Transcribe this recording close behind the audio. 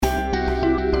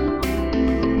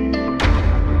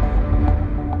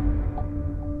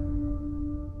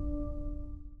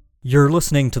You're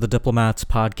listening to the Diplomats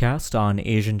podcast on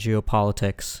Asian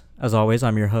geopolitics. As always,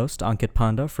 I'm your host, Ankit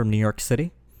Panda from New York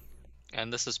City.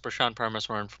 And this is Prashant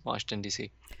Paramaswaran from Washington,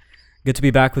 D.C. Good to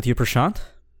be back with you, Prashant.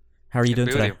 How are you doing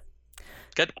today?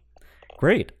 Good.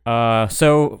 Great.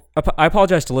 So I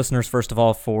apologize to listeners, first of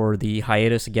all, for the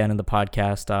hiatus again in the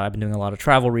podcast. I've been doing a lot of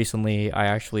travel recently. I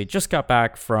actually just got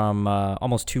back from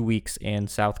almost 2 weeks in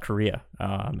South Korea.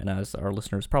 And as our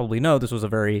listeners probably know, this was a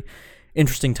very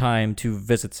interesting time to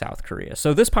visit South Korea.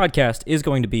 So this podcast is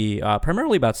going to be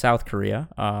primarily about South Korea.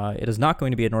 It is not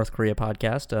going to be a North Korea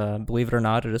podcast. Believe it or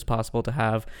not, it is possible to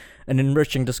have an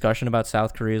enriching discussion about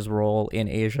South Korea's role in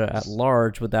Asia at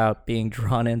large without being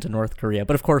drawn into North Korea.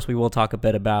 But of course, we will talk a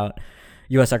bit about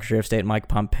U.S. Secretary of State Mike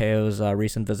Pompeo's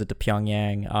recent visit to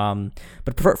Pyongyang.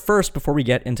 But first, before we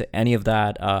get into any of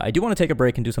that, I do want to take a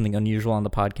break and do something unusual on the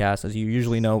podcast. As you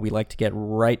usually know, we like to get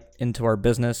right into our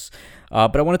business.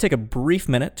 But I want to take a brief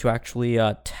minute to actually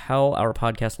tell our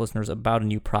podcast listeners about a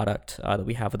new product that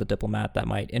we have with The Diplomat that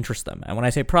might interest them. And when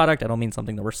I say product, I don't mean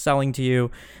something that we're selling to you.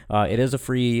 It is a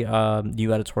free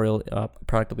new editorial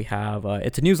product that we have.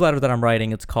 It's a newsletter that I'm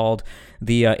writing. It's called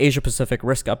the Asia-Pacific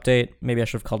Risk Update. Maybe I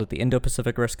should have called it the Indo-Pacific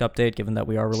Risk Update, given that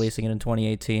we are releasing it in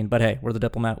 2018. But hey, we're The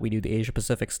Diplomat. We do the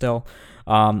Asia-Pacific still.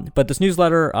 But this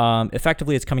newsletter,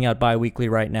 effectively, it's coming out bi-weekly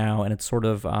right now, and it's sort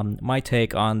of my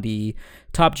take on the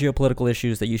top geopolitical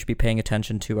issues that you should be paying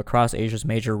attention to across Asia's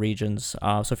major regions.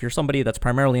 So if you're somebody that's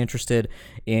primarily interested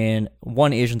in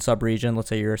one Asian sub-region, let's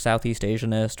say you're a Southeast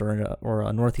Asianist or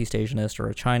a Northeast Asianist or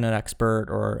a China expert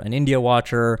or an India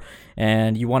watcher,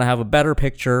 and you want to have a better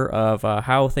picture of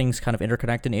how things kind of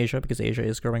interconnect in Asia, because Asia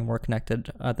is growing more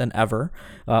connected than ever,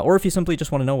 or if you simply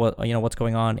just want to know what's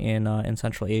going on in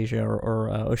Central Asia or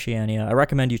Oceania, I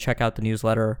recommend you check out the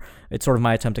newsletter. It's sort of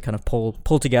my attempt to kind of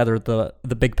pull together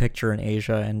the big picture in Asia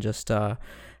and just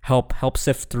help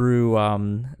sift through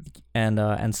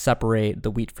and separate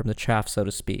the wheat from the chaff, so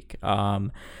to speak.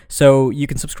 So you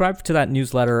can subscribe to that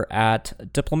newsletter at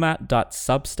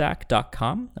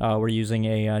diplomat.substack.com. We're using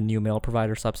a new mail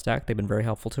provider, Substack. They've been very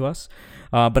helpful to us.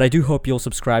 But I do hope you'll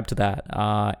subscribe to that.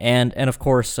 And of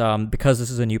course, because this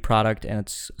is a new product and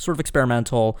it's sort of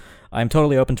experimental, I'm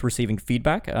totally open to receiving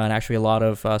feedback. And actually, a lot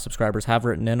of subscribers have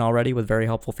written in already with very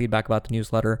helpful feedback about the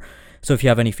newsletter. So if you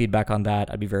have any feedback on that,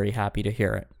 I'd be very happy to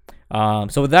hear it.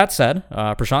 So with that said,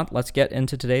 Prashant, let's get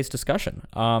into today's discussion.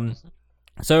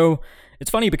 So it's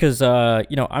funny because,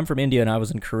 I'm from India and I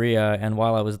was in Korea, and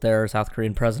while I was there, South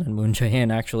Korean President Moon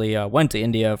Jae-in actually went to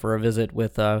India for a visit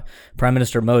with Prime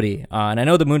Minister Modi. And I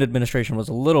know the Moon administration was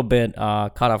a little bit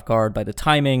caught off guard by the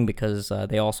timing because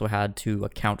they also had to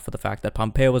account for the fact that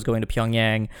Pompeo was going to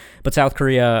Pyongyang, but South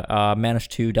Korea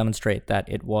managed to demonstrate that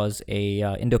it was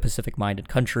a Indo-Pacific-minded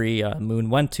country. Moon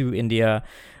went to India.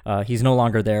 He's no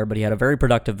longer there, but he had a very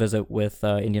productive visit with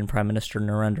Indian Prime Minister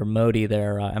Narendra Modi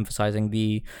there, emphasizing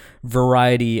the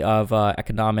variety of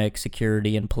economic,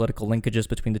 security, and political linkages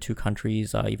between the two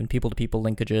countries, even people-to-people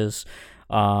linkages.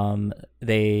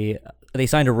 They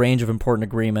signed a range of important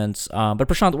agreements. But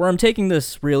Prashant, where I'm taking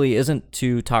this really isn't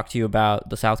to talk to you about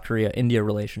the South Korea-India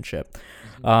relationship.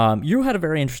 You had a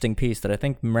very interesting piece that I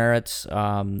think merits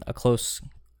a close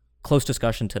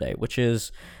discussion today, which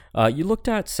is you looked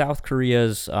at South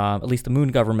Korea's, at least the Moon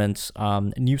government's,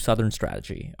 new southern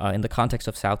strategy in the context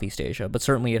of Southeast Asia, but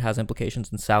certainly it has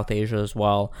implications in South Asia as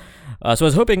well. So I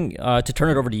was hoping to turn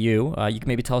it over to you. You can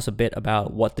maybe tell us a bit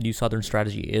about what the new southern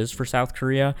strategy is for South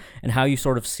Korea and how you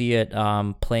sort of see it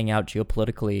playing out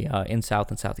geopolitically in South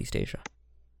and Southeast Asia.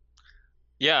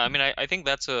 Yeah, I mean, I think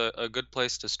that's a good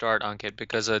place to start, Ankit,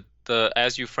 because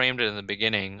as you framed it in the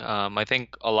beginning, I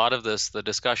think a lot of the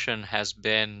discussion has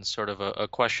been sort of a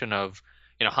question of,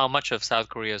 how much of South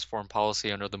Korea's foreign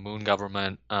policy under the Moon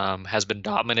government has been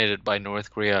dominated by North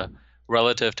Korea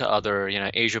relative to other,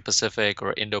 Asia-Pacific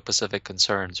or Indo-Pacific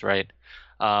concerns, right?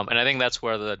 And I think that's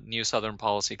where the new Southern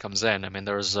policy comes in. I mean,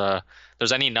 there's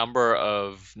any number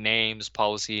of names,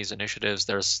 policies, initiatives.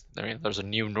 There's a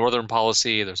new Northern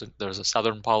policy. There's a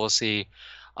Southern policy.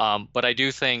 But I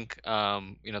do think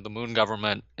the Moon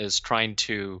government is trying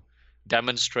to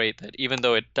demonstrate that even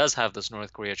though it does have this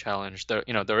North Korea challenge,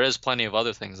 there is plenty of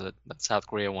other things that South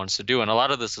Korea wants to do, and a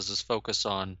lot of this is just focused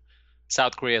on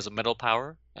South Korea as a middle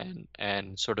power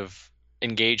and sort of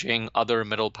engaging other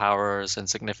middle powers and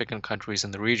significant countries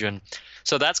in the region.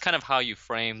 So that's kind of how you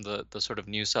frame the sort of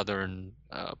new Southern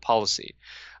policy.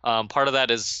 Part of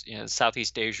that is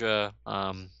Southeast Asia,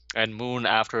 and Moon,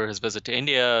 after his visit to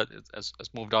India, has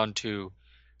moved on to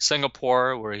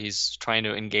Singapore, where he's trying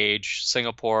to engage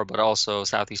Singapore, but also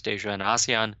Southeast Asia and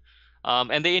ASEAN.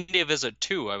 And the India visit,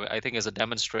 too, I think is a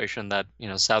demonstration that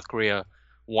South Korea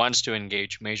wants to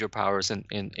engage major powers in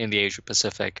the Asia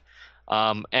Pacific.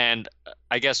 And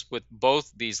I guess with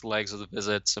both these legs of the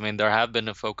visits, I mean, there have been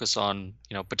a focus on,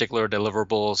 particular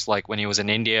deliverables, like when he was in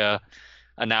India,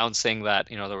 announcing that,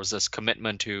 there was this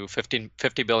commitment to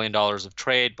 $50 billion of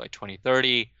trade by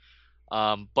 2030.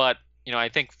 But I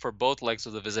think for both legs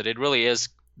of the visit, it really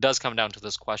does come down to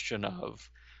this question of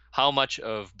how much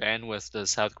of bandwidth does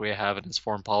South Korea have in its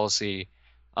foreign policy,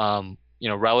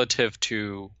 relative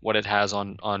to what it has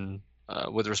on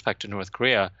with respect to North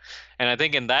Korea. And I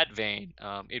think in that vein,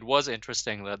 it was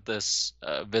interesting that this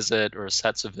visit or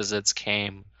sets of visits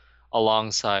came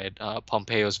alongside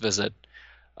Pompeo's visit.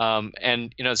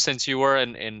 And since you were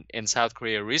in South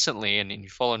Korea recently and you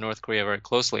follow North Korea very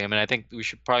closely, I mean, I think we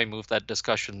should probably move that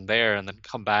discussion there and then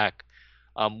come back.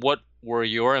 What were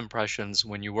your impressions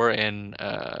when you were in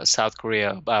South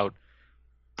Korea about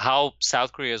how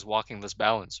South Korea is walking this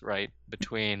balance, right,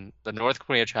 between the North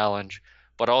Korea challenge,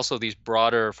 but also these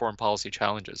broader foreign policy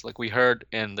challenges? Like we heard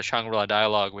in the Shangri-La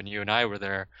dialogue when you and I were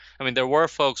there, I mean, there were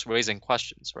folks raising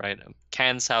questions, right?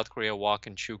 Can South Korea walk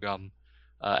and chew gum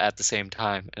at the same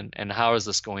time, and how is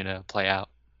this going to play out?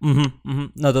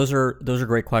 No, those are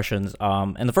great questions.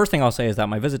 And the first thing I'll say is that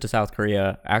my visit to South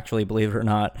Korea, actually, believe it or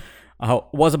not,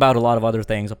 was about a lot of other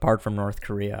things apart from North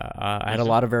Korea. I had a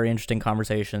lot of very interesting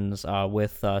conversations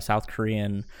with South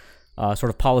Korean sort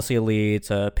of policy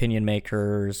elites, opinion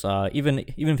makers, even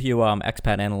a few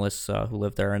expat analysts who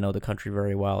live there and know the country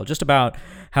very well, just about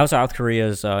how South Korea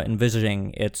is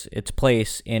envisaging its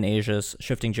place in Asia's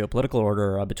shifting geopolitical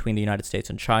order between the United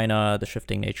States and China, the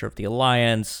shifting nature of the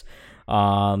alliance,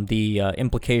 the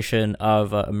implication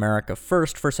of America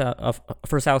first for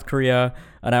South Korea,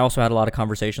 and I also had a lot of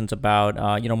conversations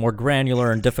about more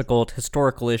granular and difficult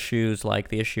historical issues like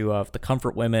the issue of the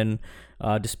comfort women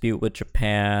dispute with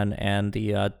Japan and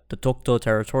the Dokdo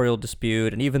territorial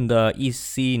dispute and even the East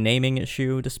Sea naming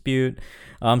issue dispute.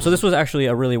 So this was actually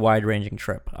a really wide-ranging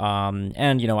trip. And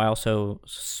I also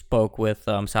spoke with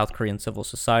South Korean civil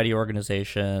society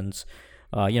organizations,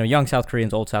 young South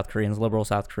Koreans, old South Koreans, liberal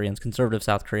South Koreans, conservative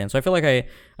South Koreans. So I feel like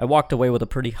I walked away with a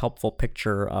pretty helpful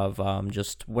picture of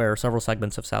just where several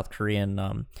segments of South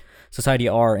Korean society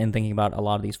are in thinking about a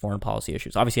lot of these foreign policy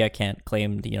issues. Obviously, I can't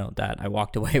claim that I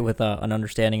walked away with an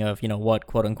understanding of what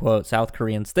quote unquote South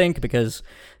Koreans think, because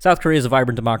South Korea is a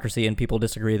vibrant democracy and people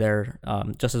disagree there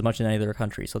just as much in any other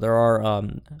country. So there are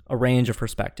a range of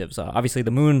perspectives. Obviously,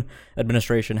 the Moon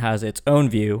administration has its own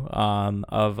view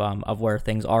of where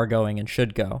things are going and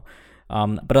should go,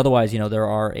 but otherwise, there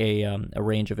are a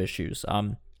range of issues.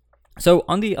 So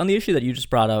on the issue that you just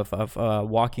brought up of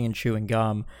walking and chewing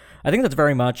gum, I think that's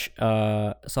very much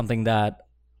something that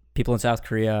people in South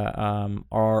Korea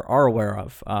are aware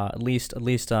of, at least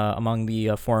among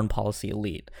the foreign policy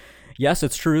elite. Yes,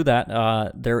 it's true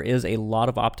that there is a lot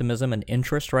of optimism and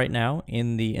interest right now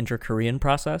in the inter-Korean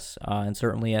process, and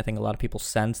certainly I think a lot of people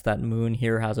sense that Moon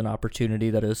here has an opportunity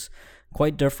that is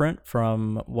quite different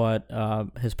from what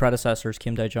his predecessors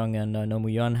Kim Dae-jung and Roh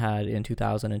Moo-hyun had in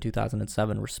 2000 and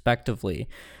 2007 respectively.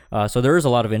 So there is a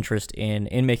lot of interest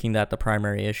in making that the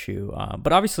primary issue.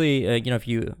 But obviously, if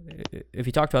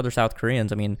you talk to other South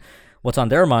Koreans, I mean, what's on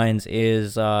their minds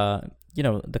is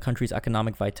the country's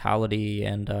economic vitality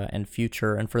and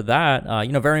future. And for that,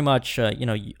 very much,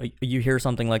 you hear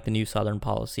something like the new Southern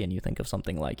policy and you think of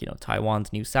something like,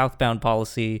 Taiwan's new southbound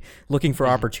policy, looking for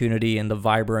opportunity in the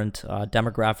vibrant,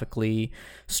 demographically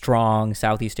strong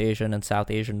Southeast Asian and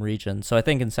South Asian region. So I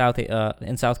think in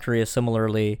South Korea,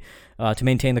 similarly, to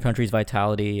maintain the country's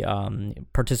vitality,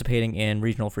 participating in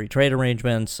regional free trade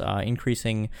arrangements,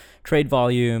 increasing trade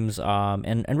volumes,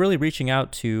 and really reaching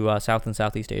out to South and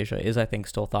Southeast Asia is, I think,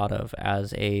 still thought of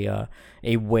as a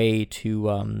way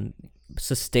to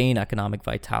sustain economic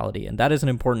vitality. And that is an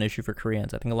important issue for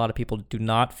Koreans. I think a lot of people do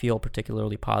not feel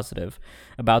particularly positive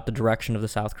about the direction of the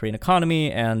South Korean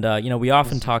economy. And, we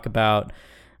often talk about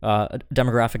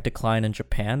demographic decline in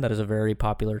Japan. That is a very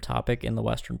popular topic in the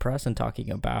Western press and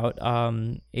talking about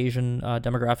Asian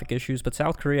demographic issues. But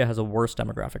South Korea has a worse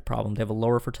demographic problem. They have a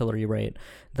lower fertility rate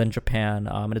than Japan,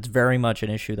 and it's very much an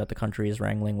issue that the country is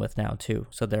wrangling with now too.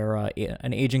 So they're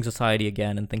an aging society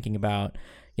again, and thinking about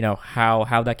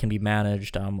how that can be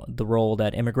managed. The role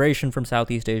that immigration from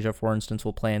Southeast Asia, for instance,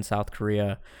 will play in South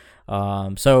Korea.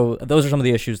 So those are some of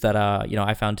the issues that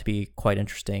I found to be quite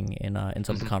interesting in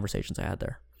some of the conversations I had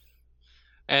there.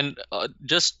 And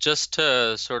just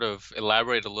to sort of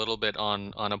elaborate a little bit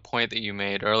on a point that you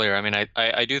made earlier, I mean,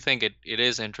 I do think it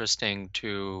is interesting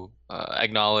to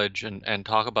acknowledge and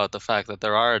talk about the fact that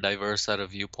there are a diverse set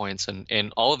of viewpoints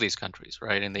in all of these countries,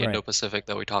 right? In the Right. Indo-Pacific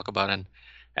that we talk about,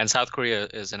 and South Korea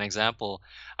is an example.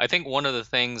 I think one of the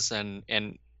things, and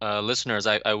listeners,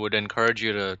 I would encourage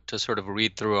you to sort of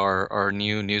read through our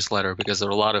new newsletter because there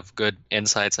are a lot of good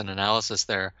insights and analysis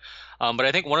there. But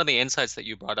I think one of the insights that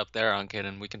you brought up there, Ankit,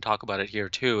 and we can talk about it here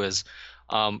too, is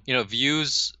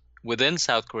views within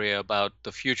South Korea about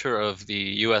the future of the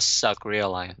U.S.-South Korea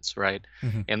alliance, right?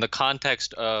 Hmm. In the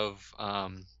context of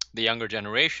the younger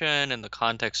generation, in the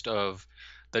context of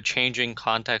the changing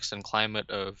context and climate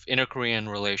of inter-Korean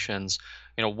relations,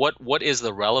 what is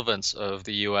the relevance of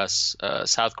the U.S.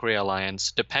 South Korea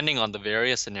alliance, depending on the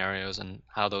various scenarios and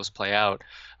how those play out?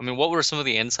 I mean, what were some of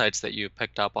the insights that you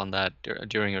picked up on that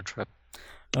during your trip?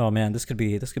 Oh man, this could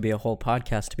be a whole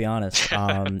podcast, to be honest.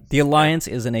 The alliance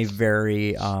is in a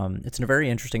very it's in a very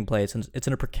interesting place, and it's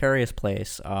in a precarious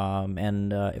place.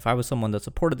 And if I was someone that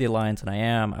supported the alliance, and I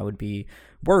am, I would be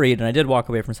worried. And I did walk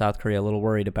away from South Korea a little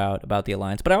worried about the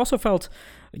alliance, but I also felt,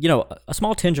 a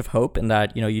small tinge of hope in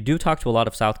that you do talk to a lot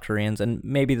of South Koreans, and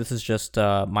maybe this is just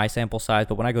my sample size,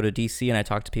 but when I go to DC and I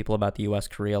talk to people about the U.S.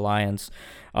 Korea alliance,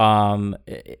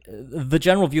 the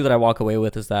general view that I walk away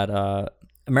with is that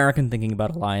American thinking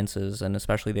about alliances, and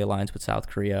especially the alliance with South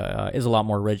Korea, is a lot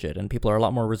more rigid, and people are a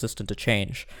lot more resistant to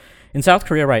change. In South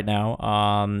Korea right now,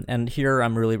 and here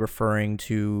I'm really referring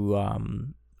to,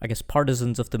 I guess,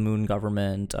 partisans of the Moon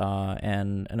government,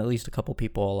 and at least a couple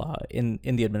people in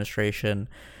the administration,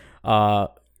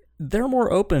 they're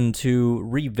more open to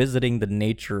revisiting the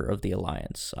nature of the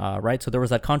alliance, right? So there was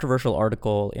that controversial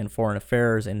article in Foreign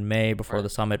Affairs in May before Right. the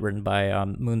summit, written by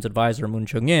Moon's advisor Moon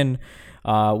Chung-in,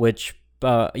 which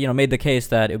made the case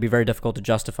that it would be very difficult to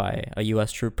justify a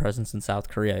U.S. troop presence in South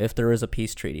Korea if there is a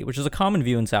peace treaty, which is a common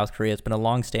view in South Korea. It's been a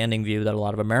long-standing view that a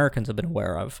lot of Americans have been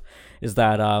aware of, is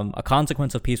that a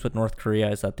consequence of peace with North Korea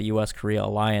is that the U.S.-Korea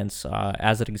alliance,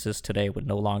 as it exists today, would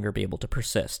no longer be able to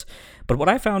persist. But what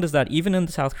I found is that even in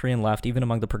the South Korean left, even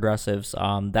among the progressives,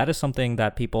 that is something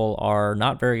that people are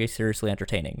not very seriously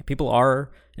entertaining. People are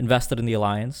invested in the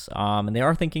alliance, and they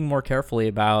are thinking more carefully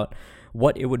about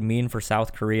what it would mean for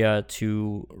South Korea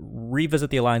to revisit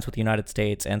the alliance with the United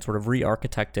States and sort of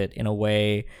re-architect it in a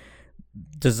way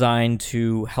designed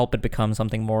to help it become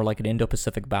something more like an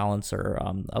Indo-Pacific balancer,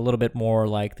 a little bit more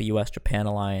like the U.S.-Japan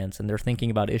alliance. And they're thinking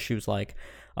about issues like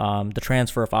the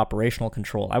transfer of operational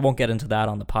control. I won't get into that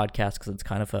on the podcast because it's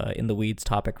kind of a in-the-weeds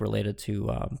topic related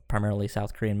to primarily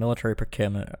South Korean military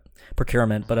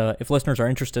procurement. But if listeners are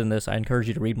interested in this, I encourage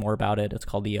you to read more about it. It's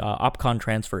called the OPCON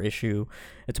transfer issue.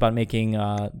 It's about making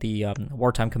the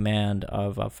wartime command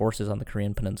of forces on the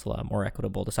Korean Peninsula more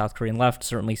equitable. The South Korean left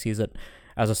certainly sees it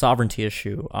as a sovereignty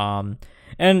issue.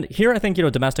 And here I think,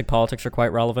 domestic politics are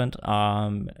quite relevant.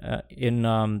 I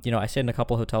stayed in a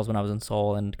couple of hotels when I was in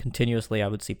Seoul, and continuously I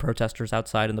would see protesters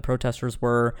outside, and the protesters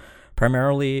were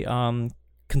primarily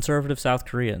conservative South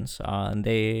Koreans, and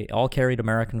they all carried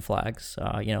American flags,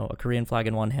 a Korean flag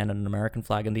in one hand and an American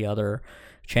flag in the other,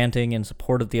 chanting in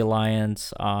support of the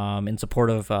alliance, in support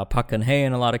of Park Geun-hye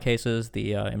in a lot of cases,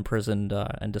 the imprisoned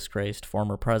and disgraced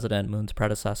former president, Moon's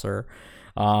predecessor.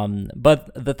 But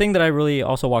the thing that I really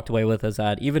also walked away with is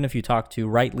that even if you talk to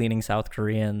right-leaning South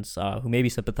Koreans who maybe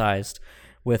sympathized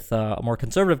with a more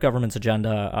conservative government's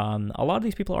agenda, a lot of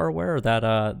these people are aware that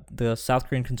the South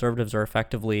Korean conservatives are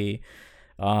effectively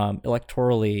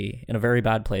electorally in a very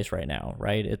bad place right now,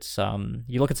 right? It's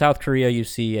you look at South Korea, you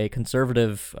see a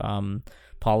conservative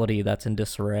polity that's in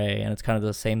disarray, and it's kind of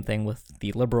the same thing with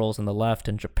the liberals and the left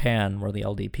in Japan, where the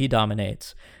LDP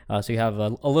dominates. So you have a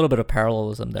little bit of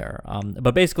parallelism there.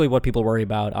 But basically, what people worry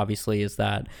about, obviously, is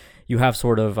that you have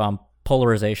sort of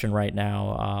polarization right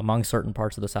now among certain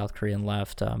parts of the South Korean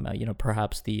left.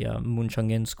 Perhaps the Moon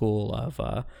Chung-in school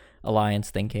of alliance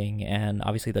thinking, and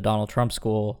obviously the Donald Trump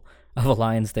school of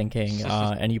alliance thinking,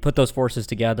 and you put those forces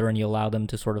together and you allow them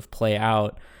to sort of play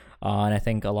out. And I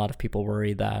think a lot of people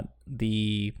worry that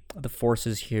the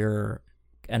forces here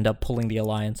end up pulling the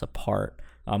alliance apart.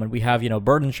 And we have,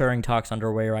 burden sharing talks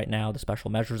underway right now. The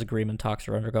special measures agreement talks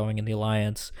are undergoing in the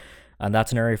alliance, and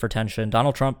that's an area for tension.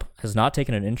 Donald Trump has not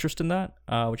taken an interest in that,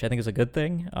 which I think is a good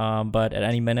thing. But at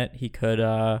any minute, he could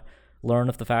learn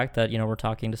of the fact that, we're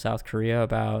talking to South Korea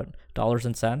about dollars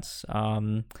and cents.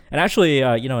 And actually,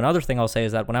 another thing I'll say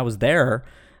is that when I was there,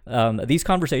 these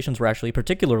conversations were actually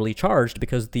particularly charged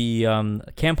because the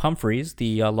Camp Humphreys,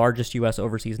 the largest U.S.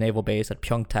 overseas naval base at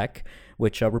Pyeongtaek,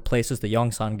 which replaces the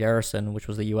Yongsan garrison, which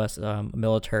was the U.S.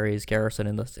 Military's garrison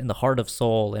in the heart of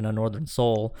Seoul, in northern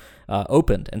Seoul,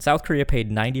 opened, and South Korea paid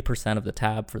 90% of the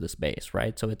tab for this base,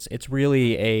 right? So it's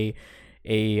really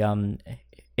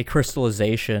a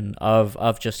crystallization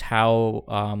of just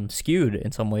how skewed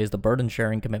in some ways the burden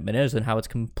sharing commitment is, and how it's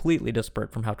completely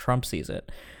disparate from how Trump sees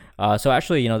it. So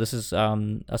actually, this is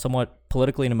a somewhat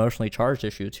politically and emotionally charged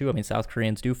issue too. I mean, South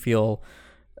Koreans do feel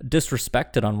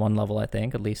disrespected on one level, I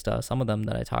think, at least some of them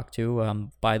that I talk to,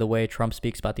 by the way Trump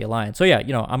speaks about the alliance. So yeah,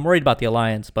 I'm worried about the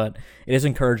alliance, but it is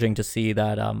encouraging to see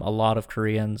that a lot of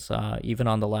Koreans, even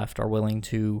on the left, are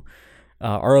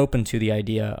open to the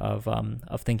idea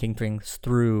of thinking things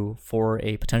through for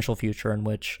a potential future in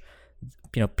which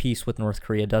peace with North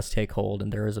Korea does take hold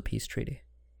and there is a peace treaty.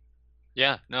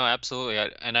 Yeah, no, absolutely.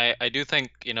 I do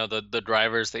think, the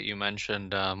drivers that you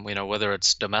mentioned, whether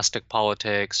it's domestic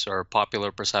politics or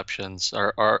popular perceptions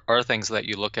are things that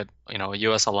you look at,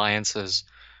 U.S. alliances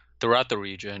throughout the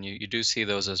region. You do see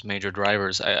those as major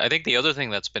drivers. I think the other thing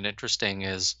that's been interesting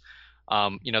is,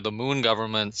 the Moon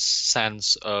government's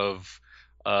sense of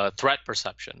threat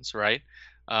perceptions, right?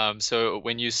 So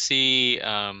when you see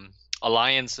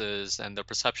alliances and the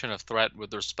perception of threat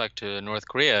with respect to North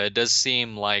Korea, it does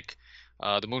seem like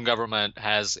the Moon government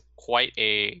has quite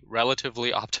a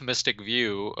relatively optimistic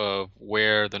view of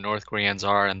where the North Koreans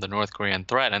are and the North Korean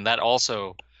threat, and that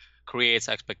also creates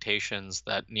expectations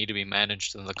that need to be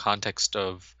managed in the context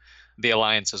of the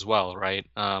alliance as well, right?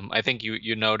 I think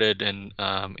you noted in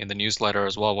the newsletter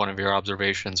as well. One of your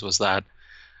observations was that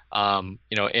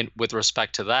with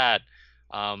respect to that,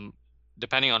 um,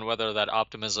 depending on whether that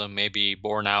optimism may be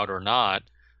borne out or not,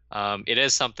 it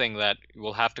is something that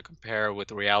we'll have to compare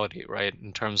with reality, right?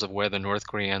 In terms of where the North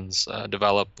Koreans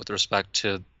develop with respect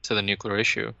to the nuclear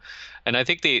issue. And I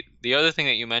think the other thing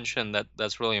that you mentioned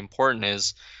that's really important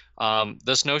is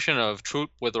this notion of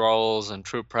troop withdrawals and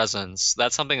troop presence.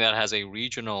 That's something that has a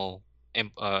regional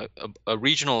a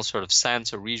regional sort of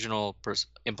sense or regional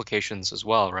implications as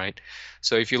well, right?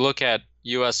 So if you look at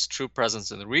U.S. troop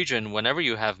presence in the region, whenever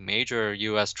you have major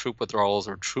U.S. troop withdrawals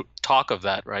or talk of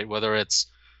that, right, whether it's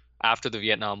after the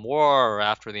Vietnam War or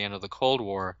after the end of the Cold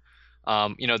War,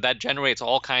 that generates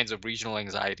all kinds of regional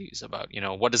anxieties about,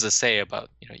 what does it say about,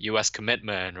 U.S.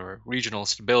 commitment or regional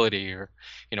stability or,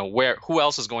 who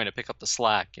else is going to pick up the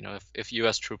slack, if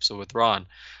U.S. troops are withdrawn.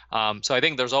 So I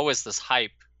think there's always this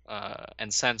hype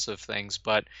and sense of things.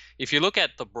 But if you look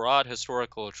at the broad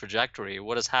historical trajectory,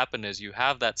 what has happened is you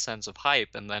have that sense of hype,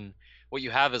 and then what you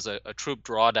have is a troop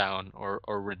drawdown or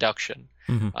reduction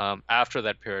after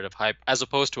that period of hype, as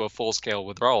opposed to a full-scale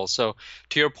withdrawal. So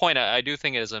to your point, I do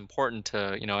think it is important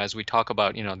to, as we talk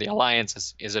about, the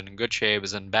alliance is it in good shape,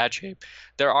 is it in bad shape,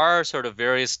 there are sort of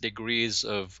various degrees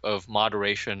of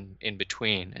moderation in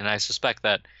between. And I suspect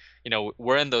that,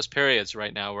 we're in those periods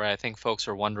right now where I think folks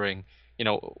are wondering,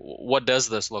 what does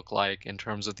this look like in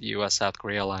terms of the U.S. South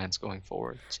Korea alliance going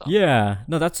forward? So. Yeah,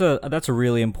 no, that's a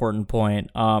really important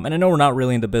point. And I know we're not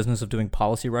really in the business of doing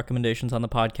policy recommendations on the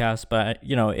podcast, but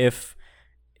if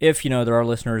there are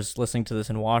listeners listening to this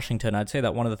in Washington, I'd say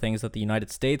that one of the things that the United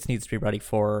States needs to be ready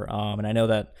for, and I know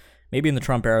that maybe in the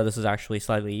Trump era this is actually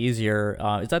slightly easier,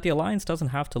 is that the alliance doesn't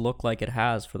have to look like it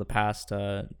has for the past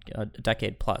a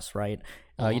decade plus, right?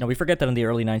 We forget that in the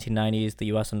early 1990s, the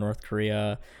U.S. and North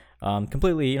Korea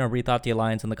completely, rethought the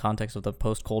alliance in the context of the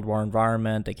post-Cold War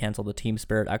environment. They canceled the team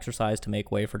spirit exercise to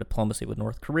make way for diplomacy with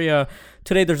North Korea.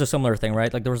 Today, there's a similar thing,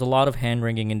 right? Like there was a lot of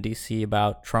hand-wringing in D.C.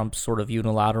 about Trump's sort of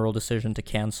unilateral decision to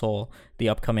cancel the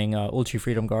upcoming Ulchi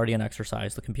Freedom Guardian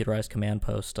exercise, the computerized command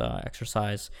post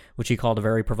exercise, which he called a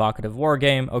very provocative war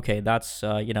game. Okay, that's,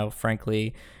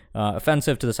 frankly,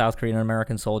 offensive to the South Korean and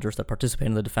American soldiers that participate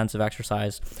in the defensive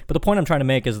exercise. But the point I'm trying to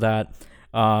make is that,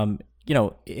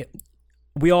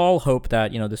 we all hope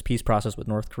that this peace process with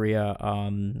North Korea,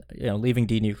 leaving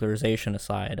denuclearization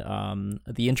aside,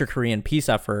 the inter-Korean peace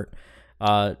effort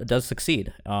does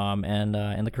succeed, and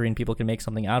the Korean people can make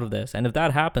something out of this. And if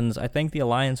that happens, I think the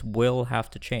alliance will have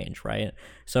to change, right?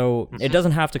 So it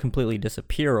doesn't have to completely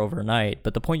disappear overnight.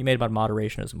 But the point you made about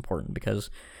moderation is important because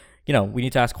we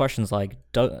need to ask questions like,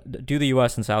 do the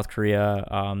U.S. and South Korea,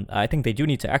 I think they do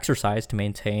need to exercise to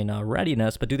maintain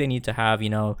readiness, but do they need to have,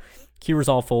 Key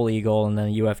Resolve Full Eagle and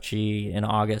then UFG in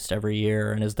August every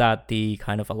year? And is that the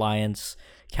kind of alliance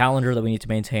calendar that we need to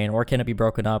maintain? Or can it be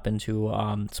broken up into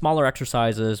smaller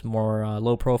exercises, more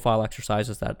low-profile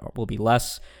exercises that will be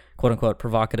less, quote-unquote,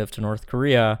 provocative to North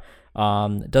Korea?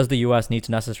 Does the U.S. need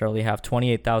to necessarily have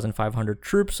 28,500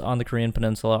 troops on the Korean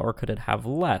Peninsula, or could it have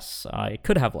less? It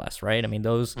could have less, right? I mean,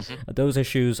 those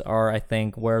issues are, I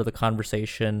think, where the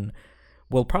conversation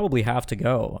will probably have to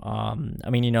go.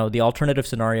 The alternative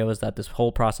scenario is that this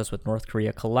whole process with North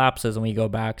Korea collapses and we go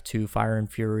back to fire and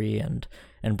fury and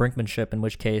brinkmanship, in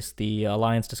which case the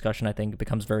alliance discussion, I think,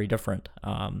 becomes very different,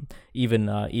 even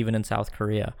in South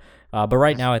Korea. But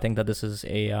right now, I think that this is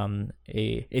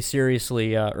a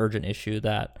seriously urgent issue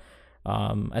that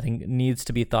I think needs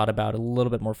to be thought about a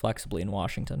little bit more flexibly in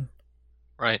Washington.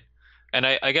 Right. And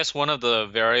I guess one of the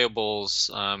variables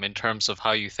in terms of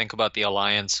how you think about the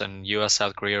alliance and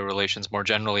U.S.-South Korea relations more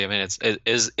generally, I mean,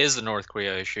 is the North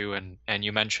Korea issue, and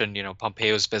you mentioned,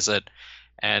 Pompeo's visit,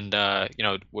 and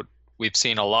what we've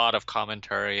seen a lot of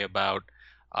commentary about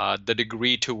the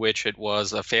degree to which it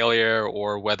was a failure,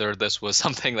 or whether this was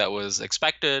something that was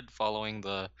expected following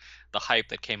the hype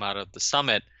that came out of the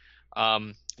summit.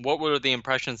 What were the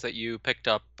impressions that you picked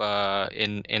up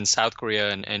in South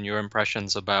Korea, and your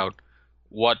impressions about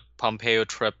what Pompeo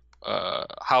trip,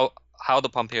 how the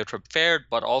Pompeo trip fared,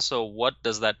 but also what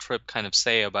does that trip kind of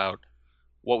say about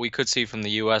what we could see from the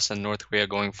U.S. and North Korea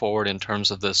going forward in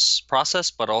terms of this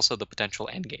process, but also the potential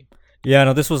endgame? Yeah,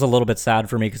 no, this was a little bit sad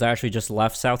for me because I actually just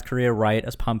left South Korea right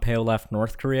as Pompeo left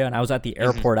North Korea, and I was at the Hmm.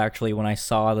 airport actually when I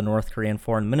saw the North Korean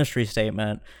Foreign Ministry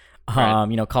statement,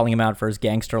 Right. calling him out for his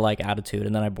gangster-like attitude,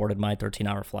 and then I boarded my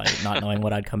 13-hour flight, not knowing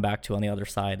what I'd come back to on the other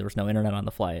side. There was no internet on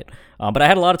the flight, but I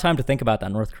had a lot of time to think about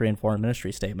that North Korean Foreign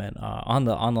Ministry statement on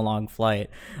the long flight.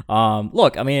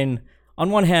 Look, I mean,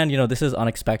 on one hand, this is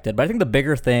unexpected, but I think the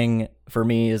bigger thing for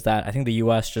me is that I think the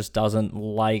U.S. just doesn't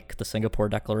like the Singapore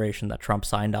Declaration that Trump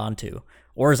signed on to,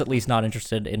 or is at least not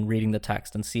interested in reading the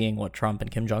text and seeing what Trump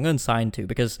and Kim Jong Un signed to.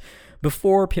 Because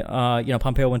before,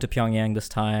 Pompeo went to Pyongyang this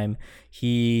time,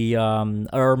 he,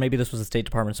 or maybe this was the State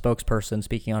Department spokesperson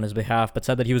speaking on his behalf, but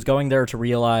said that he was going there to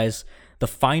realize the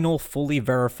final fully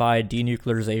verified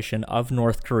denuclearization of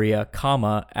North Korea,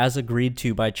 comma, as agreed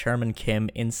to by Chairman Kim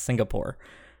in Singapore.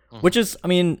 Which Hmm. is, I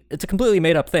mean, it's a completely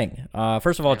made up thing.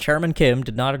 First of all, Yeah. Chairman Kim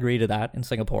did not agree to that in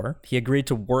Singapore. He agreed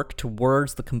to work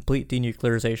towards the complete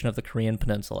denuclearization of the Korean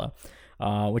Peninsula,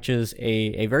 which is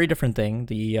a very different thing.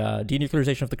 The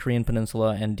denuclearization of the Korean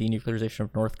Peninsula and denuclearization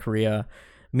of North Korea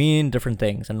mean different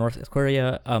things. And North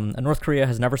Korea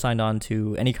has never signed on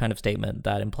to any kind of statement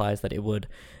that implies that it would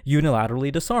unilaterally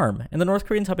disarm. And the North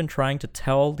Koreans have been trying to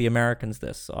tell the Americans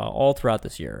this all throughout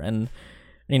this year. And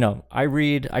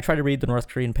I try to read the North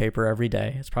Korean paper every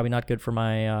day. It's probably not good for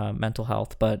my mental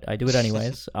health, but I do it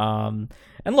anyways.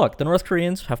 And look, the North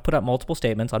Koreans have put out multiple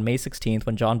statements on May 16th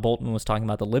when John Bolton was talking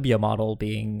about the Libya model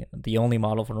being the only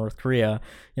model for North Korea.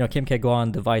 Kim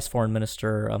Kye-gwan, the vice foreign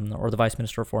minister, or the vice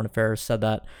minister of foreign affairs, said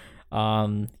that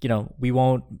we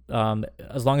won't,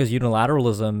 as long as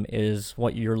unilateralism is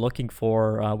what you're looking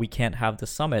for, we can't have the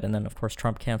summit. And then, of course,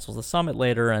 Trump cancels the summit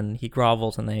later and he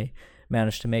grovels and they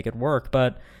manage to make it work.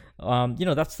 But,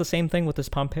 that's the same thing with this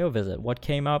Pompeo visit. What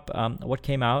came out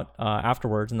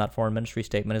afterwards in that foreign ministry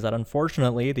statement is that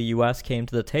unfortunately the U.S. came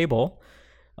to the table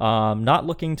not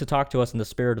looking to talk to us in the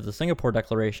spirit of the Singapore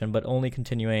Declaration, but only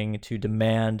continuing to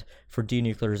demand for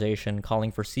denuclearization,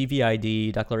 calling for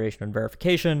CVID, declaration and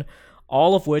verification,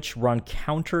 all of which run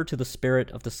counter to the spirit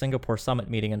of the Singapore summit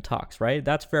meeting and talks, right?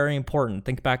 That's very important.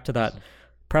 Think back to that Hmm.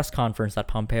 press conference that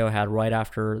Pompeo had right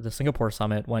after the Singapore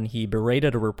summit when he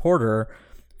berated a reporter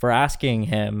for asking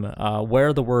him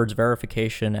where the words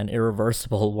verification and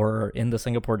irreversible were in the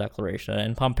Singapore Declaration.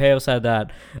 And Pompeo said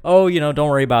that, oh, don't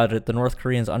worry about it. The North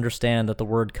Koreans understand that the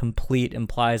word complete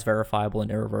implies verifiable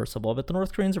and irreversible, but the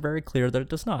North Koreans are very clear that it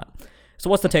does not. So,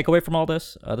 what's the takeaway from all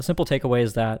this? The simple takeaway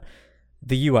is that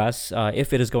the U.S.,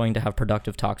 if it is going to have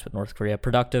productive talks with North Korea,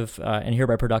 and here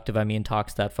by productive I mean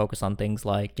talks that focus on things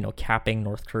like, capping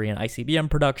North Korean ICBM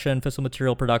production, fissile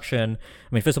material production.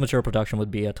 I mean, fissile material production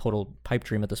would be a total pipe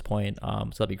dream at this point, so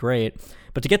that'd be great.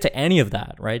 But to get to any of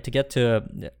that, right,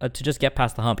 to just get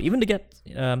past the hump, even to get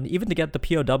the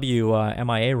POW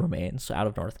MIA remains out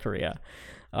of North Korea.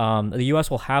 The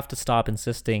U.S. will have to stop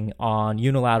insisting on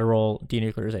unilateral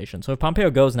denuclearization. So if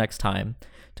Pompeo goes next time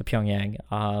to Pyongyang,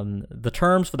 the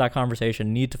terms for that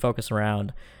conversation need to focus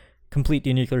around complete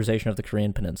denuclearization of the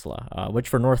Korean Peninsula, which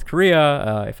for North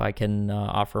Korea, if I can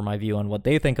offer my view on what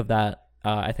they think of that,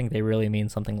 I think they really mean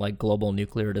something like global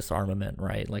nuclear disarmament,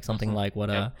 right? Like something Hmm. like what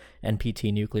Yeah. a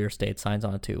NPT nuclear state signs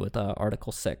on to with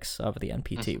Article 6 of the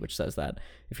NPT, Hmm. which says that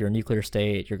if you're a nuclear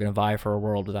state, you're going to vie for a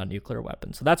world without nuclear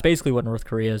weapons. So that's basically what North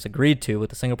Korea has agreed to with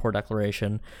the Singapore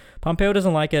Declaration. Pompeo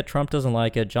doesn't like it. Trump doesn't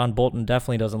like it. John Bolton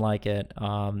definitely doesn't like it.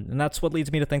 And that's what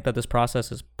leads me to think that this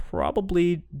process is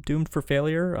probably doomed for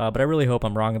failure. But I really hope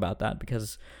I'm wrong about that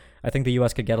because I think the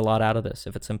U.S. could get a lot out of this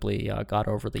if it simply got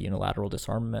over the unilateral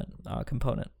disarmament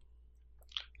component.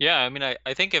 Yeah, I mean,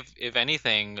 I think if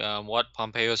anything, what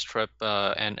Pompeo's trip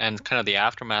and kind of the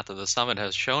aftermath of the summit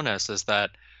has shown us is that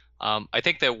I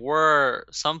think there were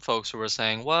some folks who were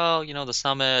saying, well, the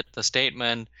summit, the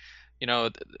statement,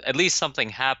 at least something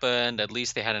happened, at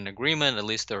least they had an agreement, at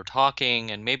least they were talking,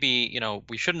 and maybe,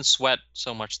 we shouldn't sweat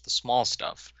so much the small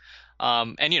stuff.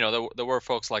 And there were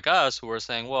folks like us who were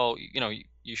saying, well,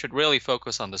 you should really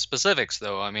focus on the specifics,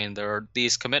 though. I mean,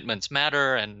 these commitments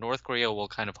matter, and North Korea will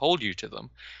kind of hold you to them.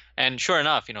 And sure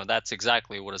enough, that's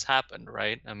exactly what has happened,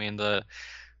 right? I mean, the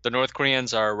North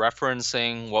Koreans are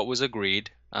referencing what was agreed.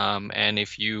 And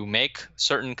if you make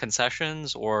certain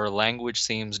concessions or language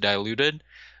seems diluted,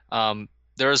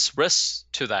 there's risks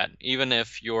to that, even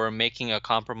if you're making a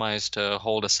compromise to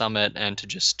hold a summit and to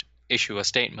just issue a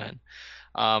statement.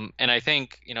 And I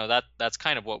think, that's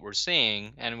kind of what we're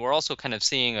seeing. And we're also kind of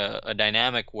seeing a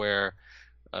dynamic where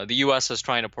the U.S. is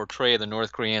trying to portray the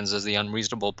North Koreans as the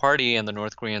unreasonable party, and the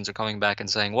North Koreans are coming back and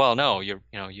saying, "Well, no, you're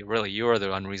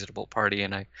the unreasonable party."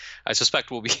 And I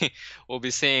suspect we'll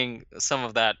be seeing some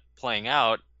of that playing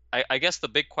out. I guess the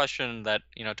big question that,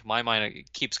 to my mind,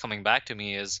 it keeps coming back to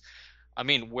me is, I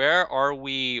mean, where are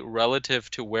we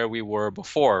relative to where we were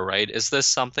before, right? Is this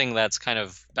something that's kind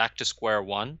of back to square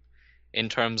one in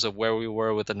terms of where we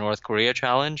were with the North Korea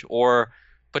challenge? Or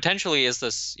potentially is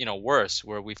this, worse,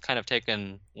 where we've kind of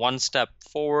taken one step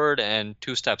forward and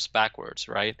two steps backwards,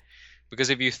 right? Because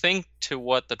if you think to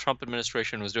what the Trump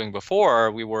administration was doing before,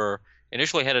 we were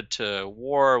initially headed to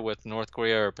war with North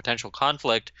Korea or potential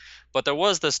conflict, but there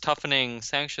was this toughening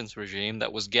sanctions regime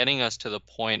that was getting us to the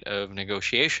point of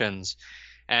negotiations.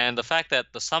 And the fact that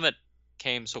the summit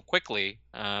came so quickly,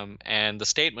 and the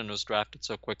statement was drafted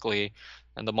so quickly,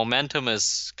 and the momentum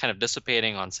is kind of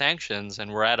dissipating on sanctions,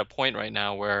 and we're at a point right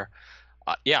now where,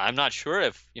 yeah, I'm not sure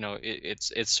if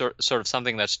it's sort of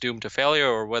something that's doomed to failure,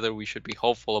 or whether we should be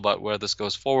hopeful about where this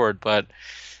goes forward. But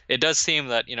it does seem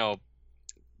that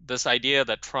this idea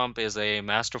that Trump is a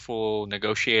masterful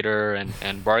negotiator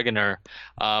and bargainer,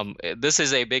 this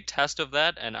is a big test of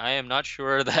that, and I am not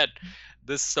sure that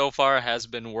this so far has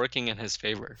been working in his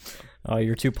favor. Oh,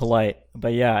 you're too polite.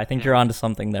 But yeah, I think you're onto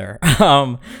something there.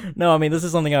 No, I mean, this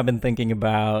is something I've been thinking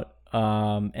about,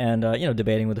 and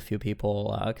debating with a few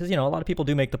people, because a lot of people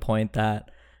do make the point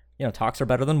that talks are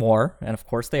better than war, and of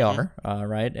course they are,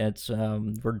 right? It's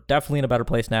we're definitely in a better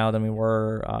place now than we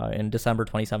were in December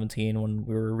 2017 when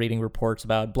we were reading reports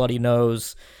about bloody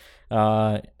nose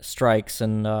strikes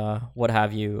and what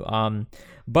have you.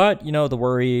 But the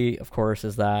worry, of course,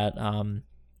 is that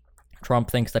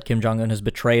Trump thinks that Kim Jong-un has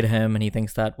betrayed him, and he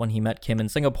thinks that when he met Kim in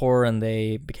Singapore and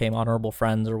they became honorable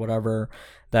friends or whatever,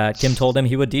 that Kim told him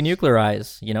he would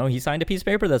denuclearize. He signed a piece of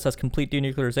paper that says complete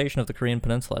denuclearization of the Korean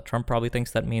Peninsula. Trump probably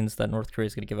thinks that means that North Korea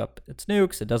is going to give up its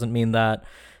nukes. It doesn't mean that.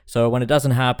 So when it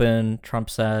doesn't happen, Trump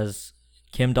says,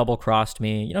 Kim double-crossed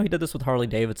me. He did this with Harley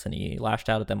Davidson. He lashed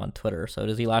out at them on Twitter. So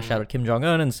does he lash out at Kim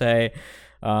Jong-un and say,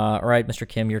 all right, Mr.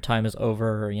 Kim, your time is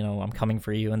over, I'm coming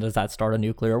for you, and does that start a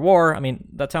nuclear war? I mean,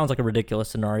 that sounds like a ridiculous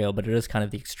scenario, but it is kind of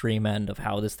the extreme end of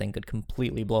how this thing could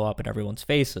completely blow up in everyone's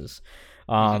faces.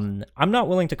 I'm not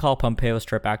willing to call Pompeo's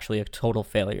trip actually a total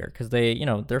failure, because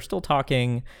they're still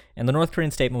talking, and the North Korean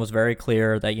statement was very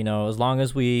clear that, as long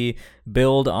as we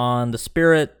build on the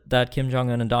spirit that Kim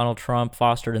Jong-un and Donald Trump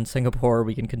fostered in Singapore,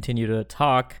 we can continue to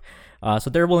talk.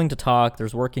 So they're willing to talk.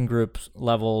 There's working group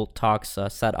level talks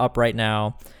set up right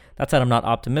now. That said, I'm not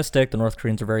optimistic. The North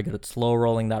Koreans are very good at slow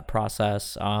rolling that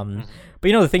process. But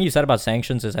the thing you said about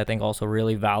sanctions is, I think, also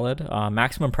really valid.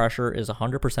 Maximum pressure is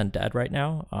 100% dead right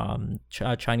now.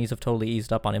 Chinese have totally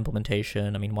eased up on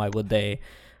implementation. I mean, why would they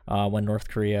when North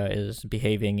Korea is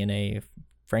behaving in a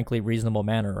frankly reasonable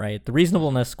manner, right? The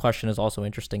reasonableness question is also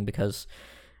interesting because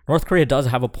North Korea does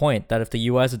have a point that if the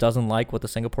U.S. doesn't like what the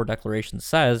Singapore Declaration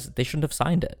says, they shouldn't have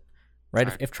signed it,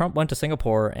 right? If Trump went to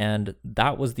Singapore and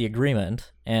that was the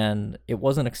agreement and it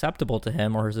wasn't acceptable to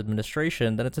him or his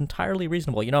administration, then it's entirely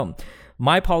reasonable.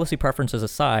 My policy preferences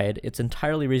aside, it's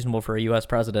entirely reasonable for a U.S.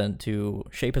 president to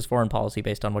shape his foreign policy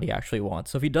based on what he actually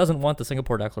wants. So if he doesn't want the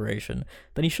Singapore Declaration,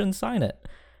 then he shouldn't sign it.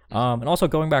 And also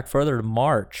going back further to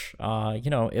March,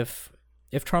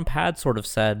 if Trump had sort of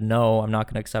said, no, I'm not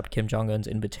going to accept Kim Jong-un's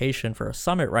invitation for a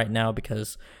summit right now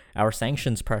because our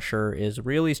sanctions pressure is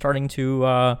really starting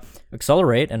to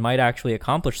accelerate and might actually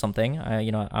accomplish something,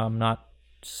 I'm not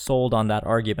sold on that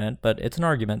argument, but it's an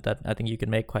argument that I think you can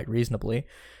make quite reasonably.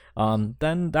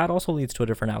 Then that also leads to a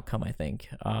different outcome, I think.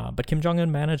 But Kim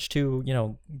Jong-un managed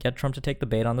to, get Trump to take the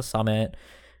bait on the summit,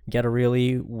 get a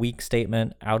really weak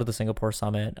statement out of the Singapore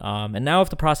summit. And now if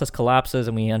the process collapses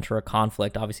and we enter a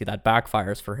conflict, obviously that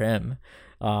backfires for him.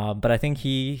 But I think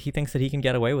he thinks that he can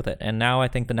get away with it. And now I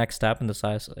think the next step, and this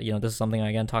is something I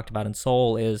again talked about in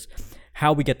Seoul, is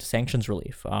how we get to sanctions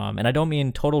relief. And I don't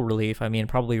mean total relief. I mean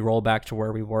probably roll back to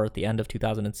where we were at the end of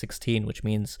 2016, which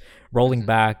means rolling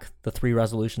back the 3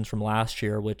 resolutions from last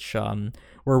year, which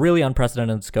were really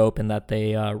unprecedented in scope in that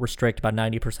they restrict about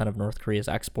 90% of North Korea's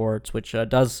exports, which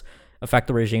does affect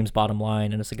the regime's bottom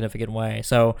line in a significant way.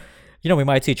 So, we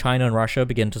might see China and Russia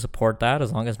begin to support that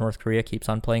as long as North Korea keeps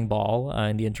on playing ball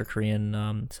in the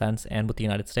inter-Korean sense and with the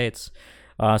United States.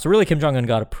 So really, Kim Jong-un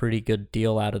got a pretty good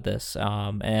deal out of this,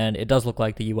 and it does look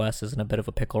like the U.S. is in a bit of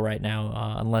a pickle right now,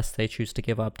 unless they choose to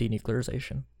give up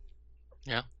denuclearization.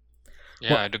 Yeah,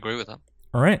 Well, I'd agree with that.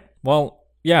 all right. Well,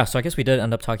 yeah. So I guess we did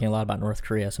end up talking a lot about North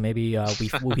Korea. So maybe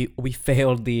we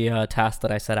failed the task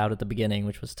that I set out at the beginning,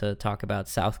 which was to talk about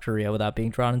South Korea without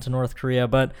being drawn into North Korea.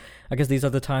 But I guess these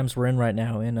are the times we're in right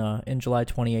now in July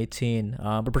 2018.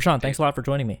 But Prashant, thanks a lot for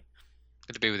joining me.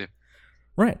 Good to be with you.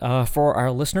 Right. For our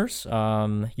listeners,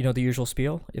 the usual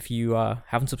spiel. If you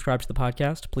haven't subscribed to the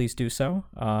podcast, please do so.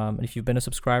 And if you've been a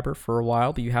subscriber for a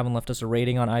while, but you haven't left us a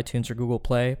rating on iTunes or Google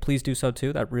Play, please do so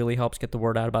too. That really helps get the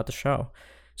word out about the show.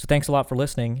 So thanks a lot for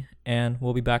listening, and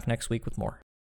we'll be back next week with more.